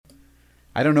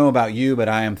I don't know about you, but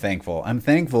I am thankful. I'm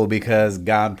thankful because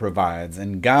God provides,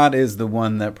 and God is the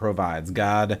one that provides.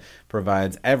 God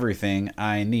provides everything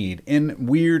I need in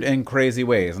weird and crazy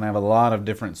ways. And I have a lot of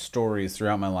different stories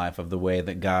throughout my life of the way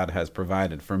that God has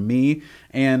provided for me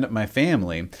and my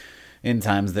family in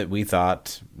times that we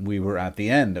thought we were at the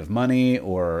end of money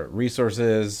or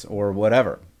resources or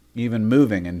whatever, even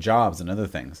moving and jobs and other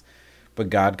things. But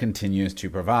God continues to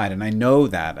provide. And I know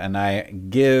that. And I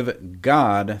give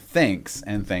God thanks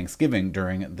and thanksgiving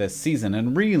during this season.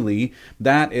 And really,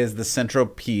 that is the central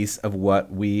piece of what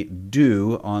we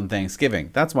do on Thanksgiving.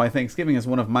 That's why Thanksgiving is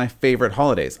one of my favorite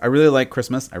holidays. I really like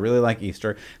Christmas. I really like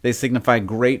Easter. They signify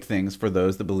great things for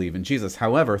those that believe in Jesus.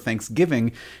 However,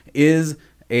 Thanksgiving is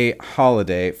a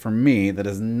holiday for me that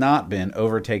has not been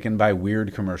overtaken by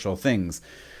weird commercial things.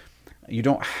 You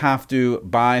don't have to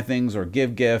buy things or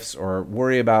give gifts or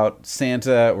worry about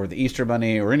Santa or the Easter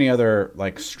Bunny or any other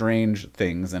like strange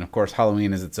things. And of course,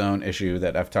 Halloween is its own issue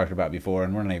that I've talked about before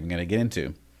and we're not even going to get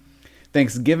into.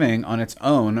 Thanksgiving on its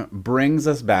own brings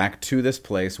us back to this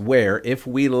place where if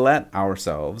we let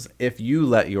ourselves, if you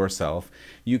let yourself,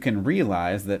 you can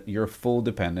realize that your full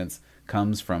dependence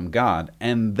comes from God.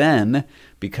 And then,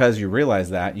 because you realize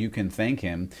that, you can thank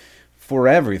Him for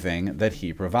everything that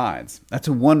He provides. That's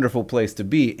a wonderful place to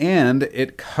be, and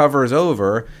it covers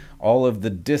over all of the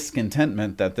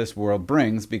discontentment that this world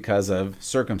brings because of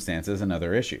circumstances and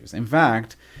other issues. In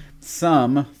fact,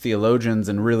 some theologians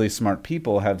and really smart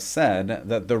people have said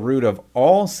that the root of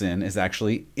all sin is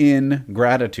actually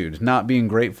ingratitude, not being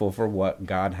grateful for what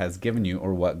God has given you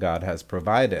or what God has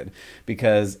provided.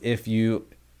 Because if you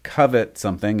covet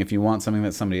something, if you want something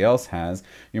that somebody else has,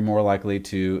 you're more likely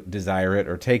to desire it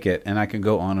or take it. And I can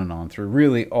go on and on through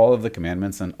really all of the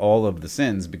commandments and all of the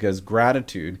sins, because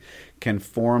gratitude can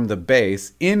form the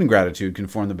base, ingratitude can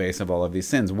form the base of all of these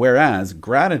sins. Whereas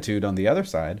gratitude, on the other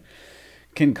side,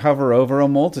 can cover over a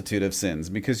multitude of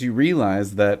sins, because you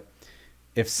realize that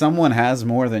if someone has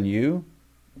more than you,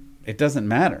 it doesn't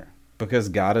matter, because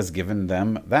God has given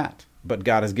them that. But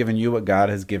God has given you what God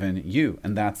has given you,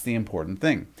 and that's the important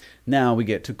thing. Now we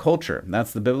get to culture.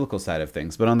 That's the biblical side of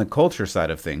things. But on the culture side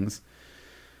of things,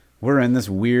 we're in this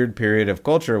weird period of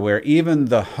culture where even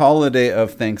the holiday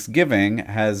of Thanksgiving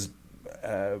has,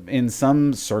 in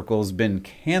some circles, been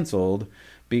canceled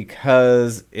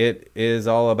because it is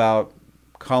all about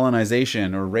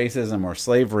colonization or racism or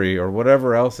slavery or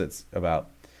whatever else it's about.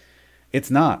 It's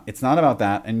not. It's not about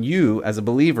that. And you, as a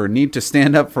believer, need to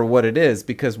stand up for what it is,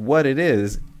 because what it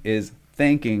is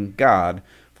thanking God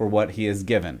for what He has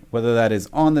given. Whether that is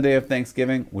on the day of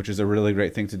Thanksgiving, which is a really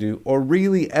great thing to do, or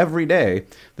really every day,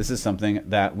 this is something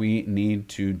that we need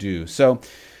to do. So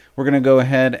we're going to go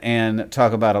ahead and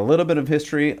talk about a little bit of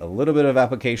history, a little bit of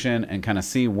application, and kind of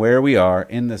see where we are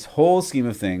in this whole scheme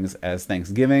of things as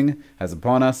Thanksgiving has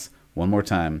upon us one more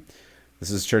time. This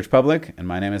is Church Public, and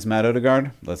my name is Matt Odegaard.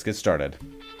 Let's get started.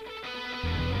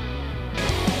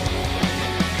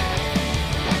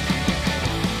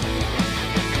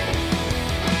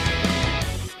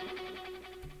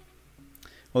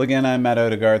 Well, again, I'm Matt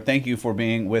Odegaard. Thank you for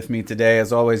being with me today.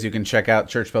 As always, you can check out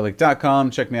churchpublic.com,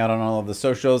 check me out on all of the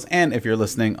socials, and if you're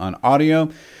listening on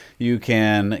audio, you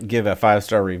can give a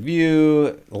 5-star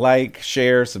review, like,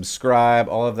 share, subscribe.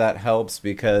 All of that helps,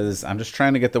 because I'm just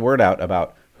trying to get the word out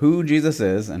about who Jesus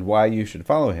is and why you should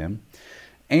follow Him,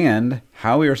 and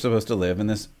how we are supposed to live in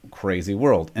this crazy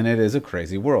world. And it is a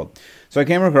crazy world. So I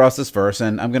came across this verse,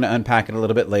 and I'm going to unpack it a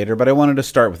little bit later, but I wanted to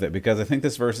start with it because I think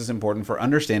this verse is important for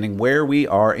understanding where we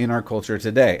are in our culture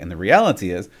today. And the reality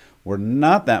is, we're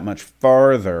not that much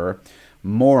farther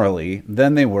morally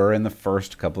than they were in the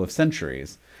first couple of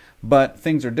centuries. But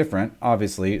things are different.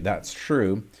 Obviously, that's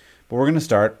true. But we're going to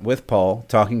start with Paul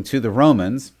talking to the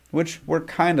Romans, which were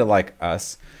kind of like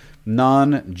us,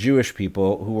 non-Jewish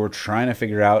people who were trying to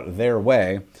figure out their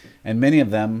way, and many of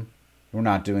them were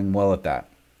not doing well at that.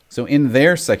 So in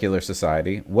their secular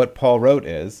society, what Paul wrote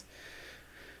is,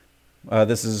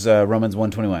 this is Romans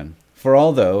 1:21. For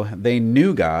although they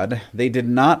knew God, they did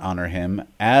not honor Him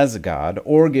as God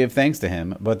or give thanks to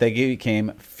Him, but they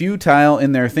became futile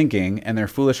in their thinking, and their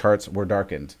foolish hearts were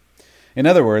darkened. In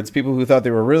other words, people who thought they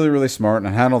were really, really smart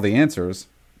and had all the answers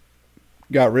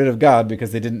got rid of God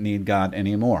because they didn't need God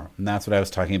anymore. And that's what I was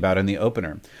talking about in the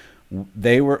opener.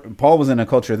 Paul was in a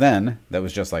culture then that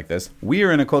was just like this. We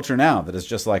are in a culture now that is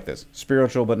just like this.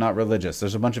 Spiritual, but not religious.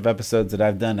 There's a bunch of episodes that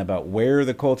I've done about where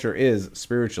the culture is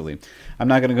spiritually. I'm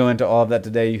not going to go into all of that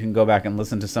today. You can go back and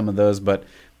listen to some of those. But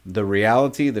the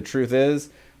reality, the truth is,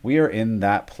 we are in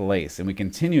that place, and we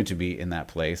continue to be in that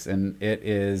place. And it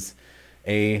is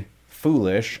a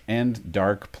foolish and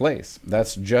dark place.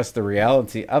 That's just the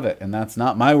reality of it. And that's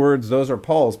not my words, those are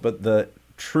Paul's, but the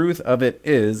truth of it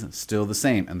is still the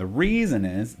same. And the reason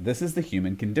is this is the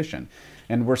human condition.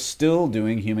 And we're still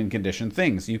doing human condition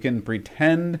things. You can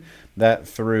pretend that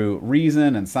through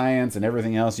reason and science and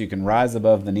everything else you can rise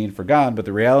above the need for God, but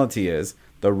the reality is,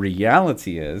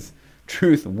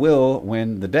 truth will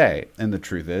win the day. And the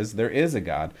truth is, there is a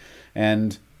God.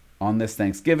 And on this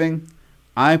Thanksgiving,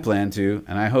 I plan to,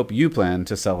 and I hope you plan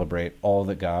to celebrate all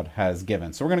that God has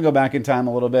given. So we're going to go back in time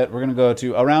a little bit. We're going to go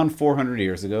to around 400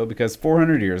 years ago, because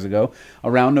 400 years ago,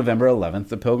 around November 11th,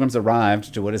 the Pilgrims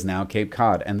arrived to what is now Cape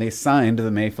Cod, and they signed the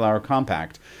Mayflower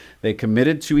Compact. They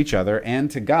committed to each other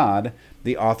and to God,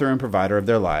 the author and provider of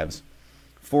their lives.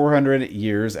 400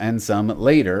 years and some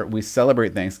later, we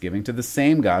celebrate Thanksgiving to the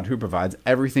same God who provides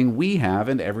everything we have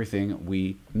and everything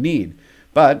we need.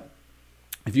 But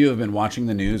if you have been watching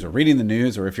the news or reading the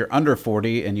news, or if you're under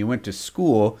 40 and you went to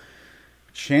school,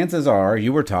 chances are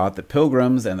you were taught that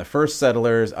Pilgrims and the first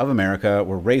settlers of America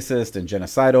were racist and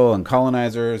genocidal and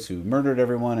colonizers who murdered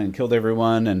everyone and killed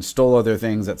everyone and stole other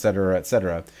things, etc.,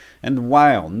 etc. And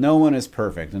while no one is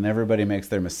perfect and everybody makes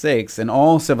their mistakes, and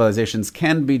all civilizations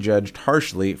can be judged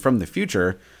harshly from the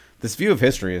future, this view of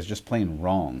history is just plain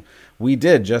wrong. We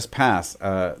did just pass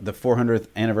the 400th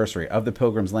anniversary of the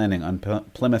Pilgrims landing on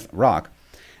Plymouth Rock,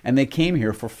 and they came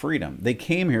here for freedom. They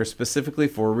came here specifically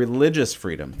for religious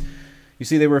freedom. You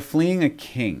see, they were fleeing a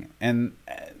king, and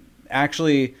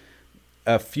actually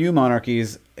a few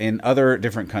monarchies in other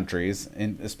different countries,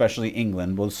 especially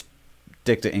England, we'll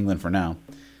stick to England for now,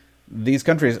 these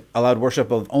countries allowed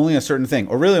worship of only a certain thing,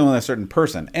 or really only a certain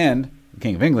person. And the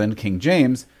King of England, King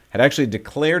James, had actually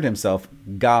declared himself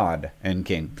God and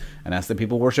king, and asked that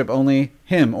people worship only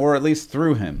him, or at least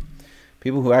through him.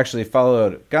 People who actually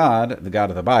followed God, the God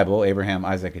of the Bible, Abraham,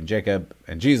 Isaac, and Jacob,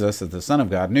 and Jesus as the Son of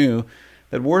God, knew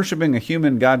that worshiping a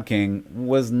human God-king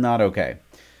was not okay.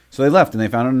 So they left, and they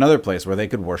found another place where they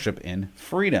could worship in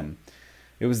freedom.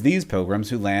 It was these Pilgrims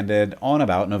who landed on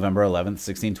about November 11th,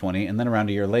 1620, and then around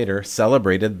a year later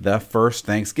celebrated the first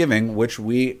Thanksgiving, which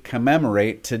we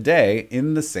commemorate today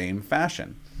in the same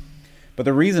fashion. But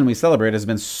the reason we celebrate has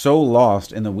been so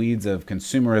lost in the weeds of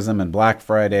consumerism and Black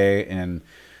Friday and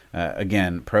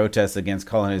again, protests against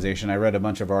colonization. I read a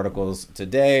bunch of articles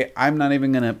today. I'm not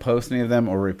even going to post any of them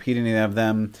or repeat any of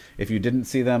them. If you didn't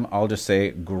see them, I'll just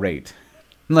say, great.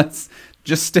 Let's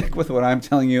just stick with what I'm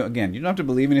telling you. Again, you don't have to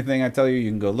believe anything I tell you.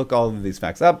 You can go look all of these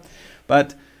facts up.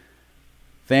 But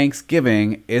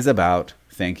Thanksgiving is about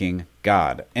thanking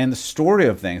God. And the story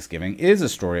of Thanksgiving is a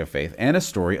story of faith and a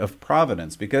story of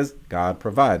providence, because God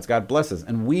provides, God blesses,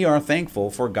 and we are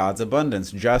thankful for God's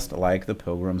abundance, just like the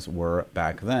Pilgrims were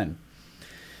back then.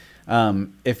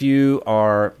 If you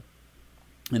are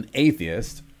an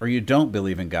atheist or you don't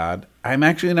believe in God, I'm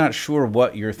actually not sure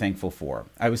what you're thankful for.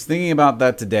 I was thinking about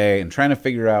that today and trying to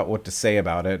figure out what to say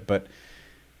about it, but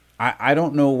I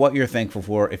don't know what you're thankful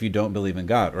for if you don't believe in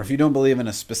God, or if you don't believe in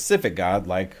a specific God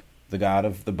like the God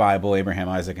of the Bible, Abraham,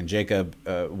 Isaac, and Jacob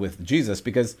with Jesus,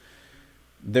 because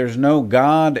there's no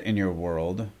God in your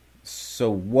world. So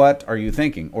what are you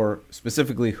thinking? Or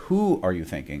specifically, who are you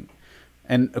thinking?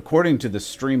 And according to the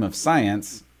stream of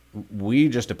science, we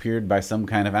just appeared by some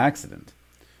kind of accident.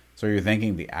 So are you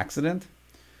thinking the accident?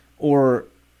 Or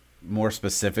more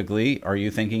specifically, are you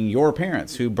thinking your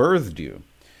parents who birthed you?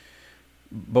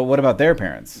 But what about their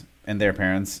parents? And their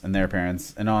parents, and their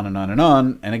parents, and on and on and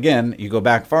on. And again, you go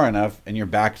back far enough, and you're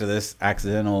back to this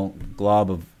accidental glob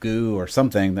of goo or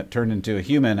something that turned into a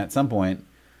human at some point.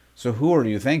 So who are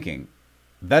you thinking?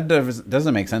 That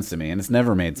doesn't make sense to me, and it's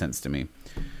never made sense to me.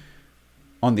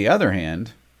 On the other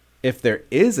hand, if there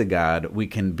is a God, we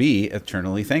can be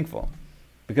eternally thankful,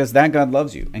 because that God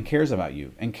loves you and cares about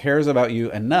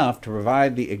you enough to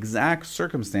provide the exact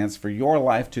circumstance for your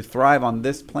life to thrive on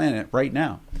this planet right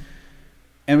now.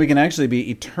 And we can actually be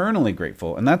eternally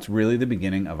grateful. And that's really the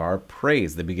beginning of our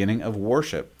praise, the beginning of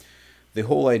worship. The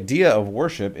whole idea of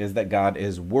worship is that God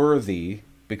is worthy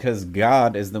because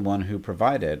God is the one who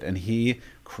provided. And he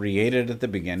created at the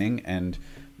beginning, and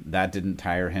that didn't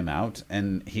tire him out.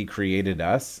 And he created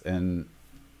us, and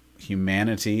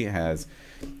humanity has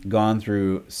gone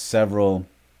through several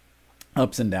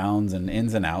ups and downs and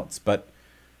ins and outs. But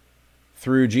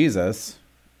through Jesus,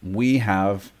 we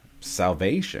have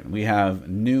salvation. We have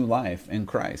new life in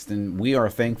Christ, and we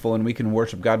are thankful, and we can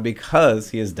worship God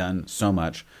because he has done so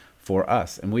much for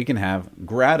us, and we can have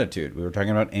gratitude. We were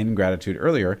talking about ingratitude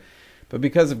earlier, but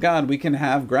because of God, we can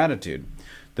have gratitude.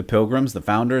 The Pilgrims, the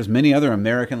founders, many other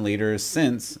American leaders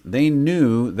since, they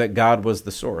knew that God was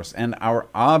the source, and our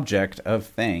object of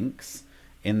thanks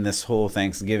in this whole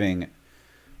Thanksgiving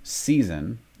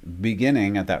season,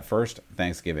 beginning at that first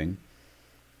Thanksgiving,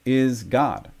 is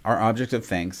God. Our object of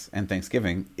thanks and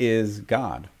thanksgiving is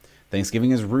God.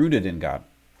 Thanksgiving is rooted in God.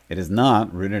 It is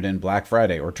not rooted in Black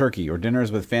Friday or turkey or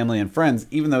dinners with family and friends,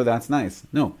 even though that's nice.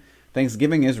 No,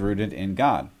 Thanksgiving is rooted in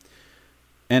God.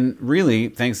 And really,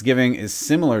 Thanksgiving is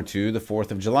similar to the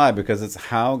 4th of July because it's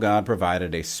how God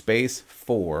provided a space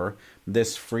for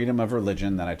this freedom of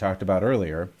religion that I talked about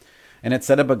earlier. And it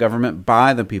set up a government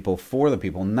by the people, for the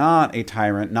people, not a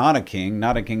tyrant, not a king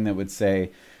that would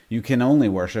say, you can only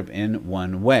worship in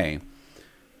one way.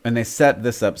 And they set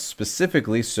this up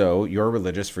specifically so your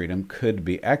religious freedom could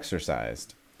be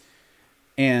exercised.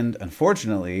 And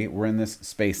unfortunately, we're in this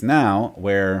space now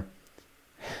where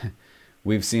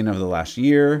we've seen over the last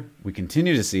year, we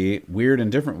continue to see weird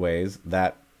and different ways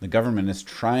that the government is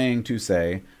trying to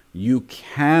say you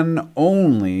can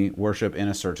only worship in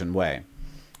a certain way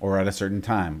or at a certain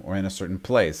time or in a certain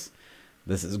place.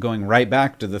 This is going right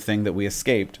back to the thing that we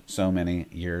escaped so many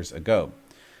years ago.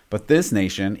 But this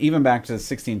nation, even back to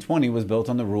 1620, was built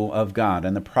on the rule of God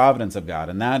and the providence of God.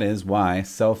 And that is why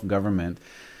self-government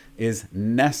is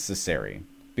necessary,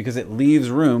 because it leaves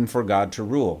room for God to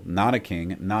rule, not a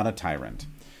king, not a tyrant.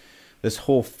 This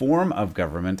whole form of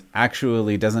government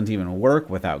actually doesn't even work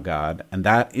without God, and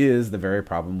that is the very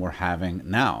problem we're having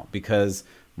now, because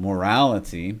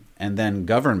morality and then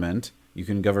government, you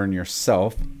can govern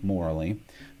yourself morally.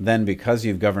 Then because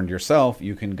you've governed yourself,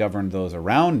 you can govern those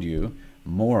around you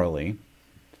morally.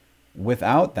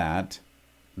 Without that,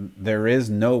 there is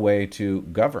no way to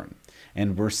govern.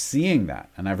 And we're seeing that.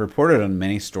 And I've reported on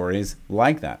many stories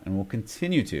like that, and will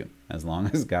continue to, as long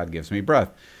as God gives me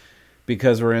breath.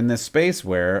 Because we're in this space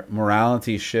where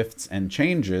morality shifts and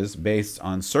changes based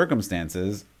on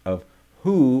circumstances of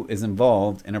who is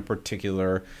involved in a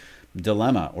particular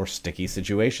dilemma or sticky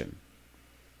situation.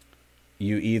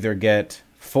 You either get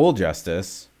full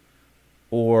justice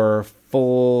or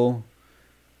full,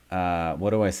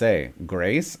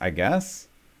 grace, I guess,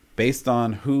 based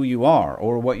on who you are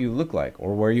or what you look like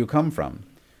or where you come from.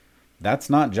 That's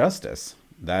not justice.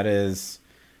 That is,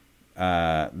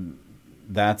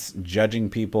 that's judging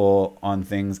people on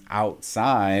things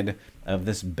outside of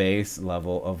this base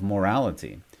level of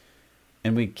morality.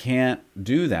 And we can't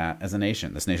do that as a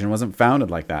nation. This nation wasn't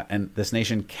founded like that. And this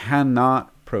nation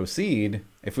cannot proceed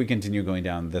if we continue going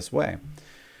down this way.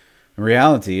 The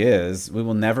reality is we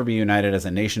will never be united as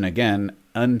a nation again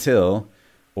until,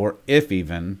 or if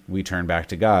even, we turn back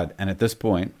to God. And at this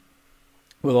point,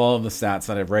 with all of the stats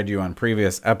that I've read you on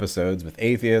previous episodes, with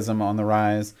atheism on the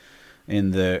rise,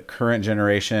 in the current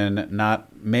generation, not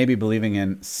maybe believing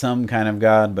in some kind of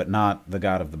God, but not the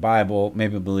God of the Bible,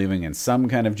 maybe believing in some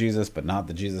kind of Jesus, but not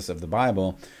the Jesus of the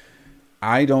Bible,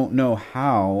 I don't know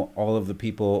how all of the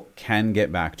people can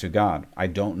get back to God. I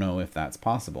don't know if that's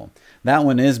possible. That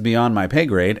one is beyond my pay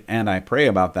grade, and I pray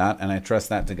about that, and I trust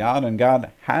that to God, and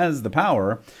God has the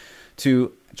power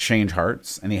to change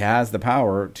hearts, and he has the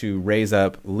power to raise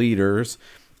up leaders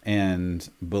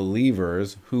and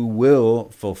believers who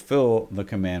will fulfill the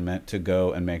commandment to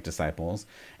go and make disciples.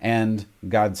 And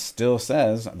God still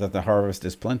says that the harvest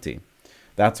is plenty.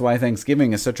 That's why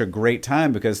Thanksgiving is such a great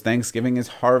time, because Thanksgiving is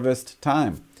harvest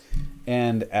time.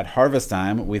 And at harvest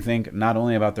time, we think not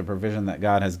only about the provision that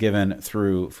God has given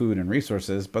through food and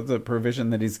resources, but the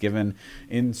provision that he's given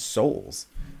in souls.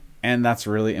 And that's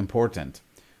really important.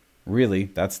 Really,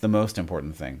 that's the most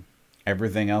important thing.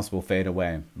 Everything else will fade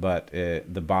away, but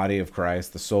the body of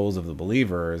Christ, the souls of the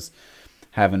believers,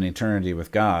 have an eternity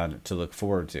with God to look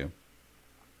forward to.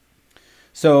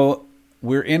 So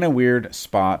we're in a weird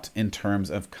spot in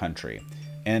terms of country,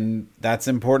 and that's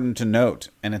important to note,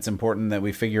 and it's important that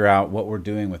we figure out what we're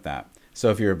doing with that.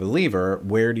 So if you're a believer,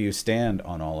 where do you stand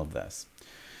on all of this?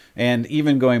 And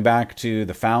even going back to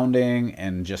the founding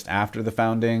and just after the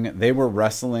founding, they were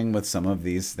wrestling with some of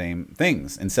these same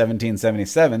things. In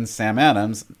 1777, Sam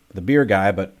Adams, the beer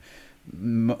guy, but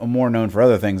more known for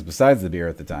other things besides the beer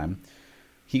at the time,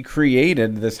 he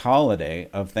created this holiday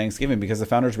of Thanksgiving because the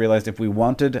founders realized if we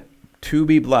wanted to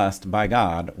be blessed by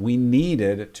God, we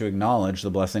needed to acknowledge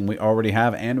the blessing we already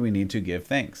have, and we need to give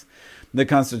thanks. The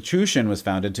Constitution was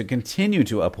founded to continue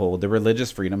to uphold the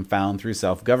religious freedom found through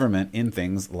self-government in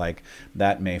things like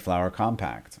that Mayflower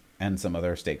Compact and some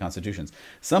other state constitutions.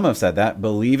 Some have said that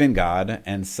believe in God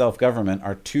and self-government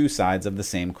are two sides of the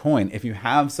same coin. If you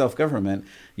have self-government,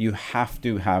 you have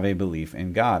to have a belief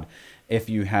in God. If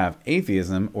you have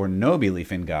atheism or no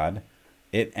belief in God,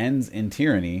 it ends in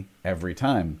tyranny every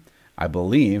time. I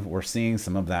believe we're seeing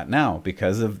some of that now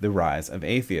because of the rise of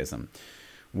atheism.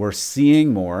 We're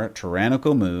seeing more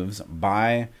tyrannical moves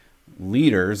by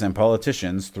leaders and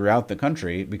politicians throughout the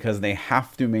country because they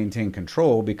have to maintain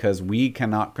control because we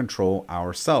cannot control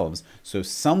ourselves. So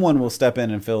someone will step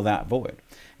in and fill that void.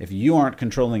 If you aren't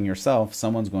controlling yourself,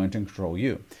 someone's going to control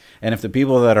you. And if the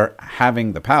people that are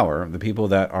having the power, the people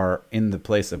that are in the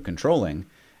place of controlling,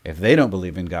 if they don't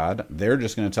believe in God, they're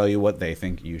just going to tell you what they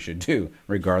think you should do,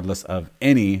 regardless of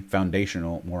any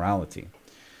foundational morality.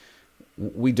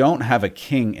 We don't have a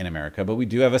king in America, but we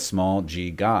do have a small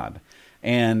g God.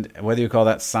 And whether you call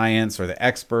that science or the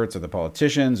experts or the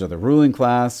politicians or the ruling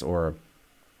class or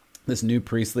this new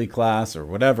priestly class or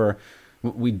whatever,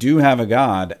 we do have a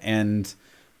God, and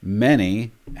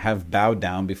many have bowed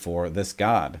down before this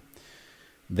God.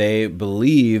 They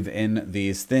believe in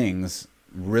these things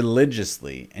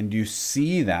religiously, and you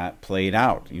see that played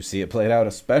out. You see it played out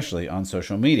especially on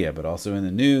social media, but also in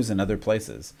the news and other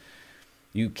places.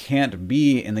 You can't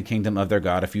be in the kingdom of their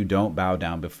God if you don't bow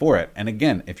down before it. And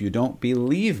again, if you don't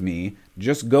believe me,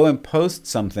 just go and post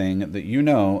something that you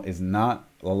know is not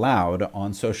allowed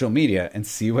on social media and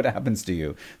see what happens to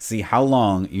you. See how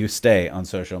long you stay on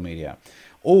social media.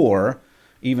 Or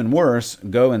even worse,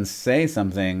 go and say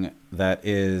something that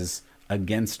is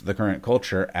against the current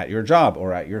culture at your job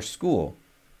or at your school.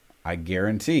 I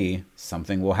guarantee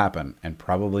something will happen, and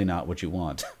probably not what you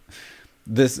want.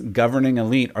 This governing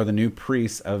elite are the new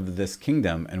priests of this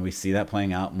kingdom, and we see that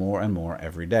playing out more and more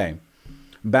every day.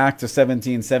 Back to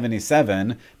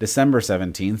 1777, December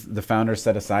 17th, the founders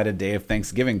set aside a day of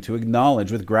Thanksgiving to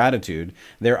acknowledge with gratitude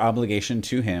their obligation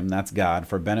to him, that's God,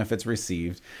 for benefits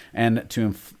received, and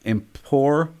to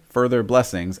implore further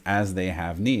blessings as they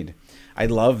have need. I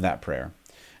love that prayer.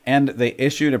 And they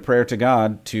issued a prayer to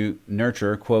God to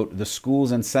nurture, quote, the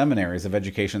schools and seminaries of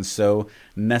education so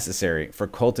necessary for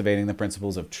cultivating the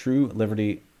principles of true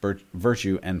liberty,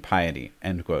 virtue, and piety,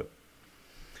 end quote.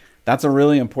 That's a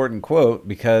really important quote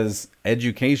because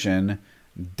education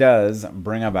does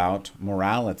bring about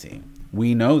morality.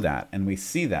 We know that and we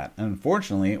see that. And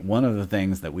unfortunately, one of the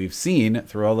things that we've seen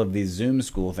through all of these Zoom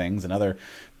school things and other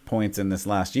points in this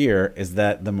last year is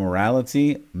that the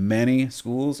morality many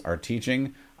schools are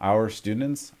teaching our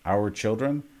students, our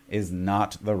children, is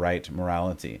not the right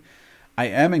morality. I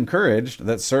am encouraged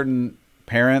that certain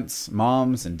parents,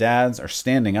 moms, and dads are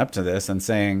standing up to this and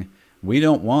saying, we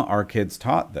don't want our kids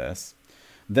taught this.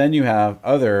 Then you have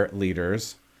other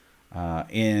leaders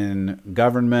in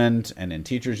government and in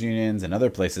teachers' unions and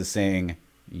other places saying,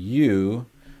 you,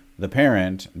 the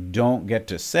parent, don't get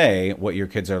to say what your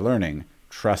kids are learning.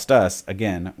 Trust us.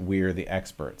 Again, we're the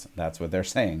experts. That's what they're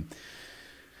saying.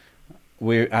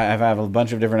 I have a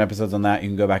bunch of different episodes on that. You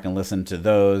can go back and listen to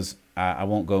those. I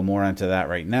won't go more into that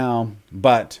right now.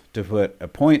 But to put a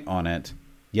point on it,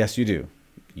 yes, you do.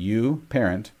 You,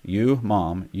 parent, you,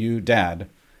 mom, you, dad,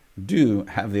 do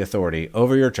have the authority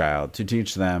over your child to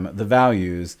teach them the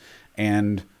values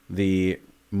and the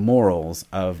morals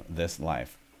of this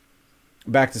life.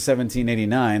 Back to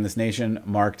 1789, this nation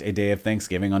marked a day of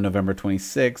Thanksgiving on November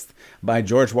 26th by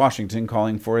George Washington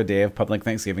calling for a day of public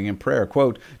thanksgiving and prayer,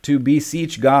 quote, to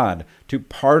beseech God, to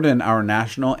pardon our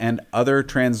national and other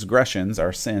transgressions,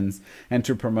 our sins, and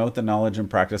to promote the knowledge and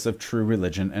practice of true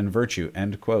religion and virtue,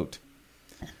 end quote.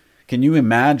 Can you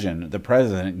imagine the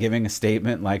president giving a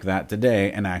statement like that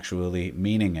today and actually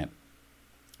meaning it?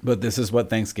 But this is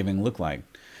what Thanksgiving looked like.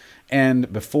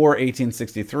 And before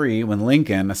 1863, when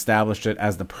Lincoln established it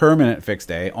as the permanent fixed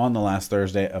day on the last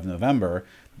Thursday of November,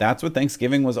 that's what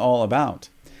Thanksgiving was all about.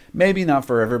 Maybe not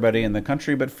for everybody in the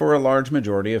country, but for a large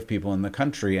majority of people in the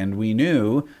country. And we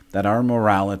knew that our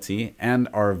morality and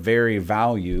our very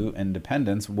value and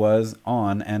dependence was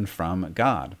on and from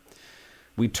God.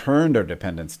 We turned our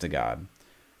dependence to God.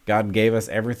 God gave us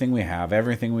everything we have,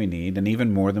 everything we need, and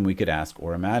even more than we could ask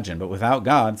or imagine. But without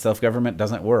God, self-government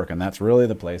doesn't work, and that's really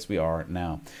the place we are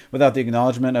now. Without the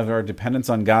acknowledgement of our dependence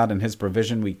on God and His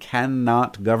provision, we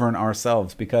cannot govern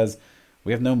ourselves because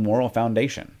we have no moral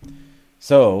foundation.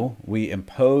 So we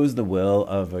impose the will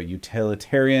of a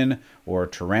utilitarian or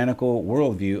tyrannical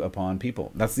worldview upon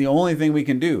people. That's the only thing we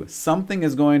can do. Something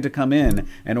is going to come in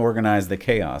and organize the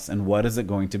chaos. And what is it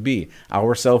going to be?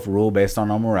 Our self-rule based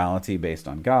on our morality, based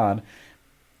on God,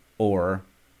 or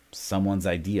someone's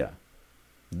idea.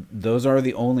 Those are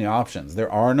the only options.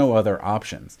 There are no other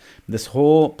options. This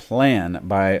whole plan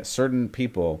by certain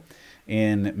people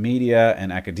in media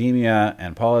and academia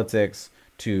and politics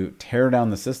to tear down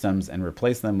the systems and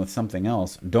replace them with something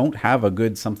else don't have a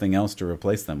good something else to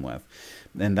replace them with.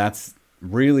 And that's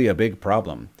really a big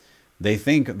problem. They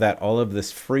think that all of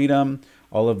this freedom,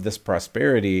 all of this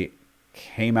prosperity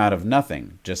came out of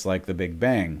nothing, just like the Big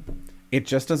Bang. It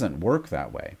just doesn't work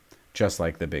that way, just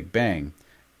like the Big Bang.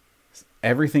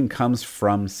 Everything comes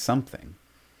from something.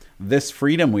 This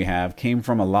freedom we have came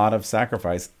from a lot of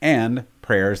sacrifice and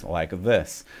prayers like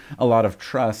this. A lot of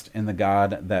trust in the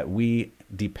God that we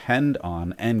depend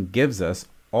on and gives us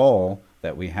all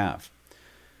that we have.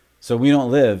 So we don't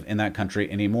live in that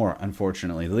country anymore,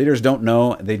 unfortunately. The leaders don't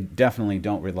know. They definitely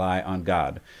don't rely on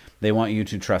God. They want you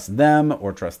to trust them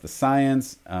or trust the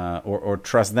science or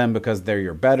trust them because they're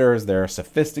your betters. They're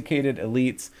sophisticated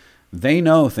elites. They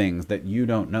know things that you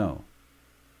don't know.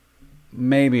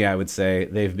 Maybe I would say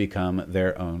they've become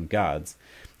their own gods.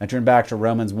 I turn back to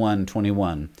Romans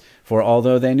 1:21. For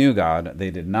although they knew God,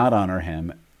 they did not honor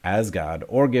him as God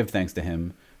or give thanks to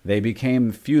him. They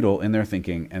became futile in their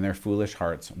thinking, and their foolish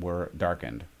hearts were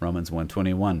darkened. Romans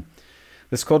 1:21.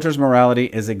 This culture's morality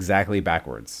is exactly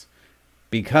backwards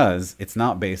because it's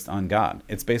not based on God.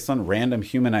 It's based on random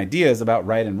human ideas about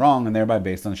right and wrong, and thereby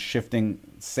based on shifting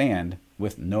sand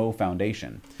with no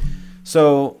foundation.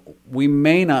 So we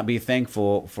may not be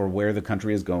thankful for where the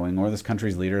country is going or this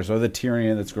country's leaders or the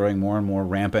tyranny that's growing more and more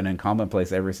rampant and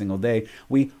commonplace every single day.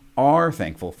 We are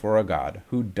thankful for a God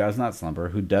who does not slumber,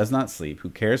 who does not sleep,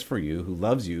 who cares for you, who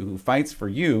loves you, who fights for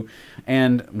you,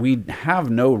 and we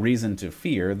have no reason to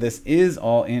fear. This is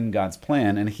all in God's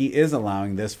plan, and he is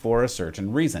allowing this for a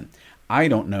certain reason. I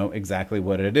don't know exactly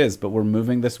what it is, but we're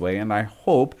moving this way, and I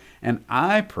hope and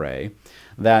I pray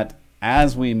that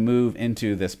as we move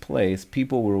into this place,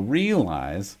 people will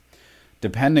realize,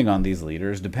 depending on these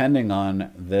leaders, depending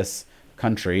on this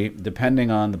country,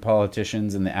 depending on the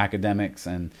politicians and the academics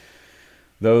and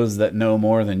those that know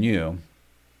more than you,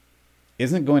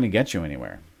 isn't going to get you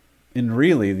anywhere. And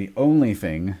really, the only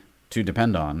thing to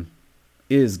depend on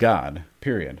is God,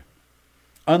 period.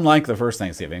 Unlike the first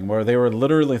Thanksgiving, where they were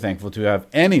literally thankful to have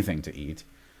anything to eat,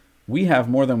 we have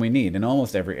more than we need in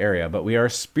almost every area, but we are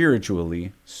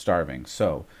spiritually starving.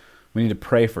 So we need to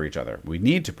pray for each other. We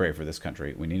need to pray for this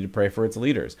country. We need to pray for its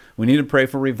leaders. We need to pray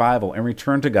for revival and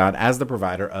return to God as the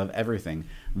provider of everything.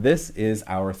 This is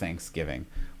our Thanksgiving.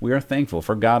 We are thankful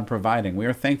for God providing. We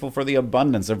are thankful for the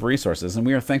abundance of resources, and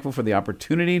we are thankful for the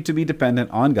opportunity to be dependent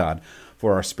on God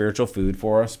for our spiritual food,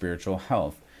 for our spiritual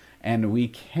health. And we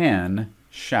can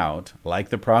shout, like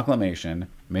the proclamation,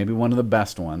 maybe one of the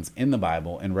best ones in the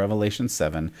Bible in Revelation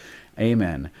 7,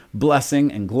 Amen.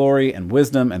 Blessing and glory and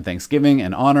wisdom and thanksgiving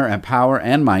and honor and power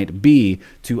and might be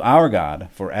to our God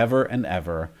forever and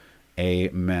ever.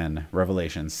 Amen.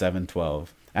 Revelation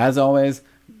 7:12. As always,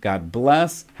 God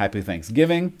bless, happy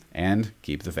Thanksgiving, and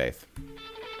keep the faith.